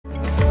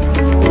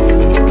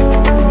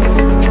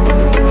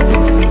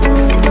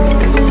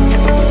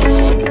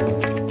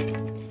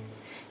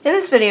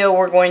this video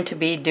we're going to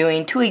be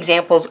doing two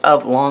examples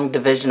of long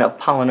division of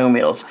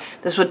polynomials.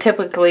 This would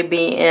typically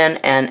be in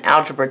an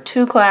Algebra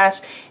 2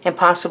 class and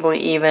possibly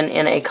even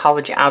in a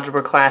College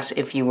Algebra class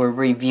if you were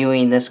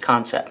reviewing this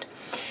concept.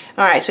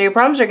 Alright, so your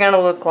problems are going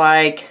to look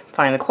like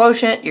find the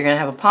quotient. You're going to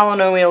have a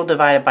polynomial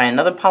divided by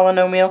another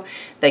polynomial.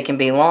 They can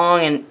be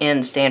long and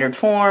in standard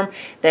form.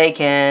 They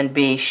can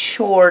be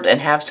short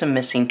and have some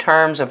missing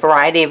terms. A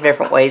variety of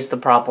different ways the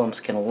problems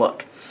can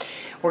look.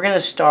 We're going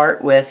to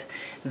start with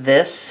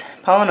this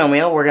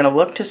polynomial. We're going to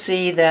look to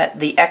see that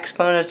the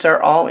exponents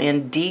are all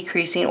in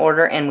decreasing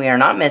order and we are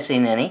not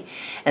missing any.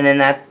 And then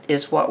that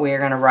is what we are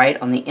going to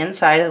write on the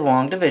inside of the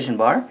long division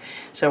bar.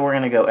 So we're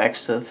going to go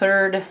x to the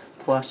third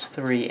plus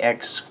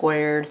 3x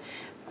squared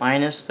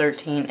minus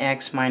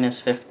 13x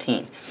minus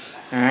 15.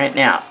 Alright,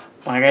 now,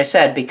 like I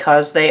said,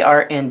 because they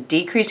are in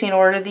decreasing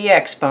order, the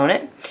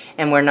exponent,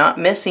 and we're not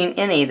missing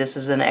any, this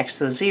is an x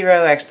to the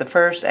 0, x to the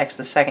first, x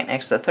to the second,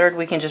 x to the third,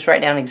 we can just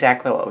write down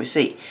exactly what we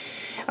see.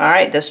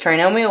 Alright, this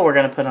trinomial we're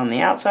going to put on the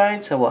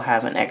outside, so we'll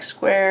have an x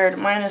squared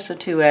minus a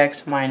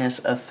 2x minus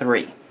a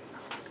 3.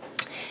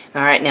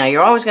 Alright, now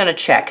you're always going to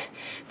check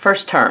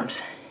first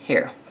terms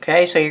here.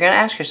 Okay, so you're going to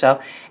ask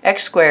yourself,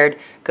 x squared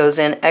goes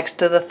in x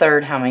to the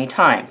third how many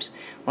times?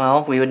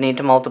 Well, we would need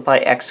to multiply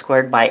x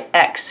squared by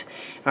x.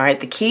 Alright,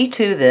 the key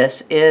to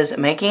this is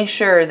making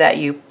sure that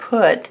you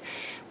put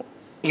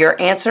your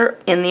answer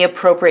in the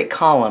appropriate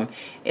column.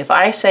 If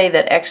I say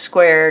that x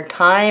squared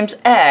times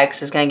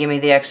x is going to give me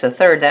the x to the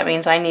third, that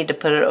means I need to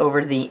put it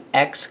over the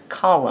x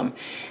column.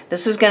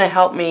 This is going to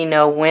help me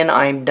know when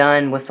I'm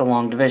done with the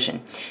long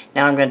division.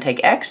 Now I'm going to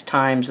take x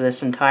times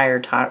this entire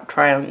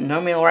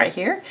trinomial right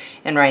here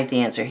and write the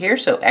answer here.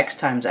 So x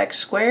times x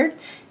squared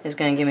is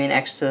going to give me an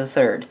x to the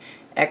third.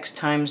 X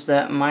times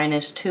the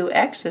minus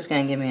 2x is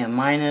going to give me a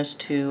minus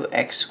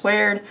 2x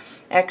squared.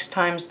 X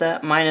times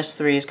the minus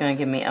 3 is going to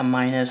give me a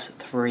minus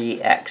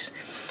 3x.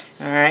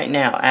 Alright,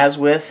 now as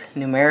with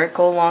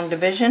numerical long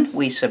division,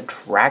 we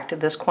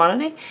subtracted this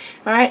quantity.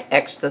 Alright,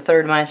 x to the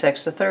third minus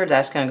x to the third,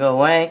 that's going to go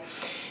away.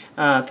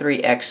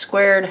 3x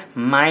squared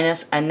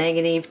minus a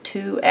negative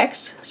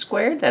 2x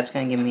squared, that's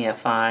going to give me a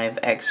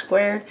 5x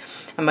squared.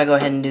 I'm going to go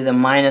ahead and do the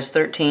minus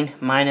 13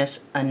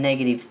 minus a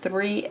negative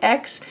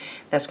 3x.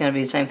 That's going to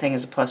be the same thing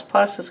as a plus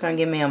plus. It's going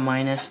to give me a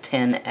minus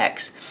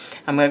 10x.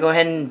 I'm going to go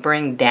ahead and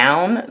bring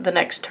down the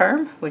next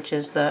term, which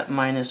is the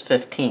minus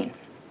 15.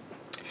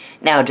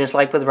 Now, just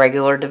like with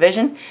regular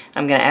division,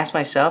 I'm going to ask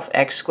myself,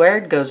 x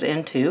squared goes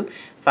into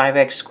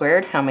 5x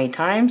squared how many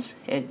times?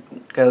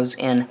 It goes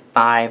in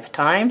 5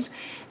 times.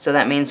 So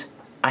that means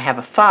I have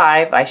a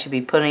 5. I should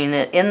be putting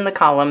it in the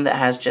column that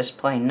has just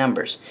plain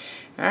numbers.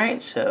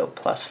 Alright, so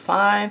plus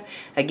 5.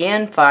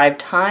 Again, 5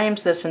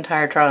 times this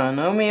entire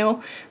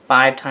trinomial.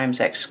 5 times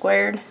x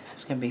squared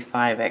is going to be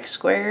 5x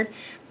squared.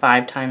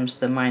 5 times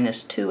the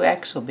minus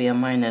 2x will be a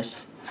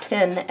minus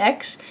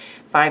 10x.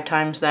 5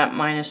 times that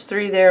minus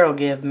 3 there will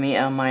give me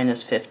a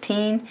minus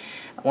 15.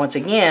 Once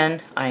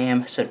again, I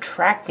am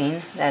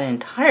subtracting that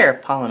entire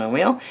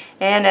polynomial,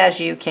 and as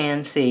you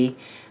can see,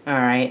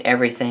 alright,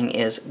 everything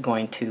is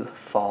going to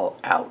fall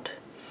out.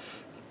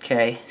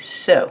 Okay,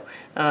 so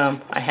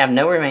I have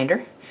no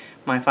remainder.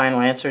 My final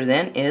answer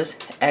then is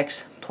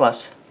x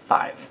plus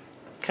 5.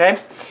 Okay,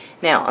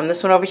 now on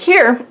this one over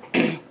here,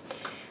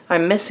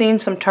 I'm missing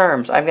some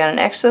terms. I've got an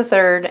x to the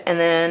third, and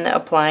then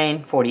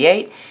applying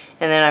 48,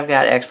 and then I've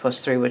got x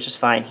plus 3, which is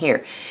fine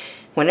here.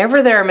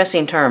 Whenever there are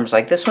missing terms,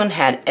 like this one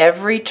had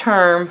every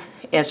term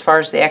as far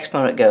as the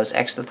exponent goes,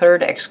 x to the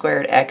third, x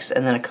squared, x,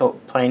 and then a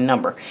plain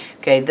number.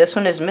 Okay, this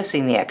one is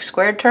missing the x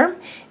squared term,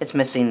 it's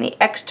missing the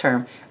x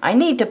term. I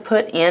need to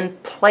put in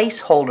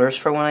placeholders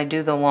for when I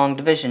do the long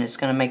division. It's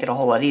going to make it a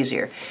whole lot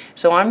easier.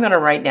 So I'm going to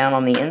write down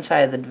on the inside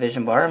of the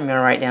division bar, I'm going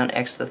to write down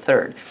x to the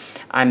third.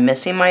 I'm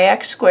missing my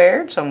x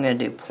squared, so I'm going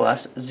to do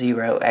plus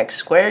 0x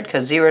squared,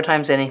 because 0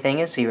 times anything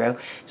is 0.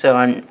 So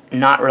I'm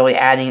not really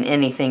adding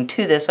anything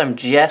to this, I'm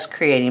just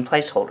creating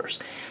placeholders.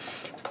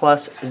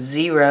 Plus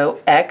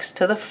 0x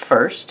to the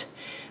first,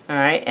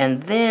 alright,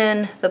 and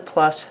then the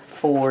plus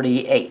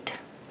 48.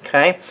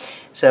 Okay,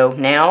 so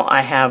now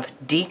I have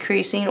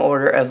decreasing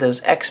order of those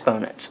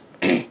exponents.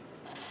 Alright,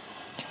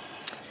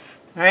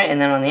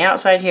 and then on the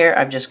outside here,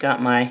 I've just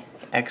got my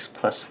x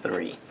plus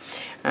 3.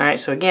 Alright,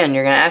 so again,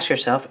 you're going to ask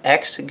yourself,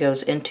 x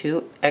goes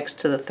into x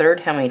to the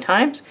third how many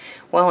times?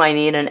 Well, I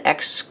need an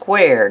x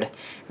squared.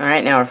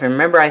 Alright, now if you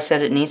remember I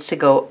said it needs to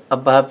go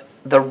above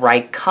the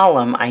right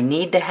column, I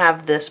need to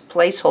have this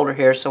placeholder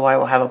here so I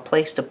will have a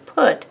place to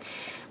put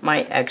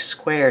my x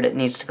squared. It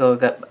needs to go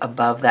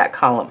above that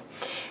column.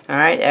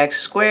 Alright, x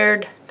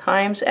squared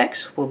times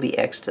x will be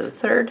x to the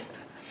third,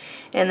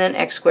 and then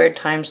x squared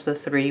times the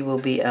 3 will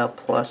be a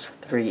plus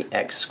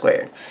 3x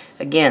squared.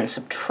 Again,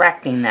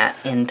 subtracting that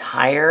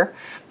entire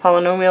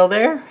polynomial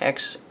there,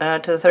 x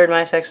to the third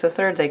minus x to the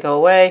third, they go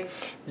away.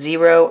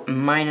 0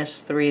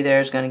 minus 3 there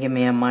is going to give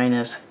me a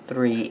minus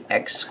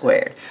 3x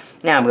squared.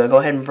 Now I'm going to go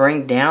ahead and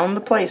bring down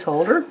the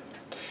placeholder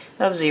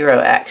of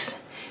 0x.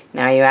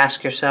 Now you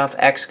ask yourself,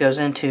 x goes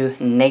into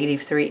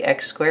negative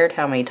 3x squared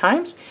how many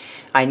times?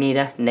 I need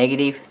a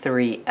negative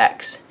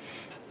 3x.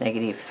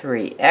 negative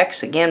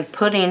 3x. Again,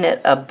 putting it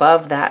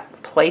above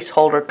that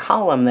placeholder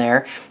column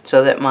there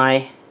so that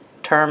my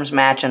terms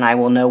match and I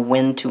will know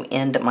when to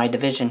end my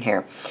division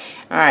here.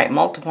 Alright,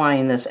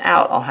 multiplying this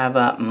out, I'll have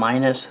a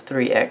minus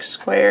 3x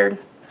squared.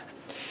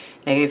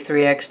 Negative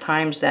 3x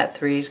times that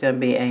 3 is going to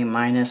be a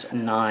minus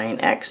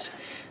 9x.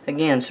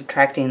 Again,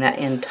 subtracting that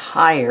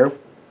entire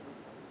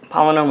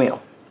polynomial.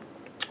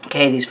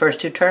 Okay, these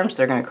first two terms,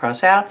 they're going to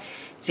cross out.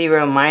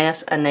 0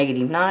 minus a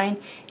negative 9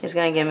 is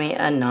going to give me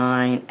a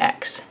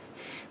 9x.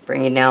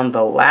 Bringing down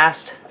the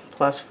last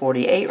plus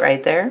 48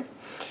 right there.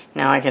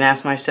 Now I can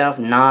ask myself,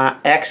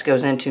 x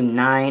goes into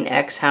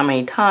 9x how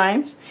many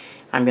times?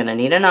 I'm going to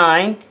need a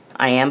 9.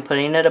 I am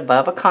putting it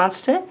above a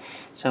constant,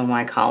 so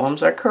my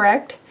columns are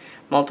correct.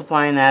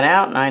 Multiplying that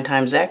out, 9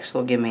 times x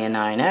will give me a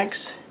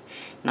 9x.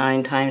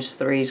 9 times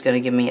 3 is going to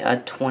give me a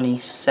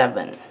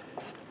 27.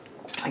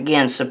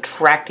 Again,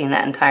 subtracting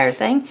that entire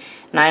thing,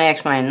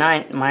 9x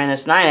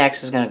minus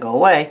 9x is going to go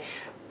away.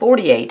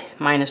 48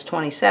 minus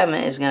 27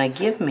 is going to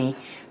give me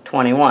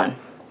 21.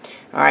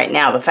 Alright,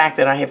 now the fact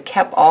that I have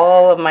kept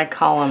all of my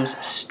columns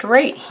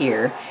straight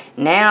here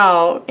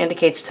now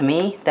indicates to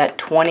me that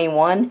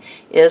 21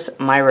 is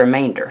my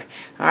remainder.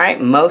 Alright,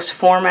 most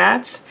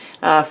formats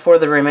for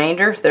the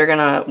remainder, they're going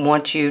to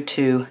want you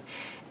to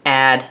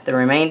add the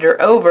remainder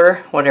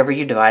over whatever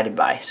you divided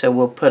by. So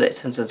we'll put it,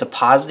 since it's a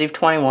positive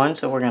 21,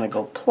 so we're going to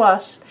go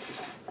plus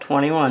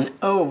 21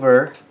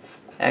 over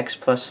x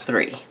plus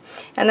 3.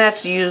 And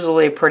that's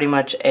usually pretty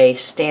much a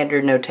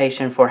standard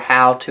notation for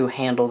how to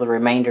handle the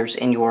remainders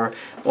in your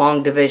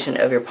long division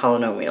of your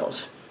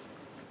polynomials.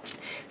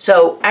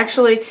 So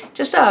actually,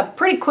 just a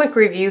pretty quick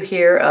review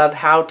here of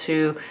how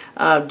to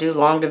do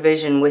long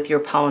division with your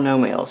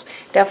polynomials.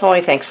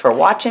 Definitely thanks for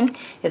watching.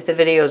 If the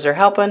videos are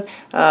helping,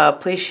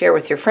 please share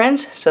with your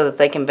friends so that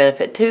they can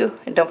benefit too.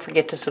 And don't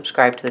forget to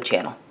subscribe to the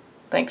channel.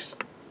 Thanks.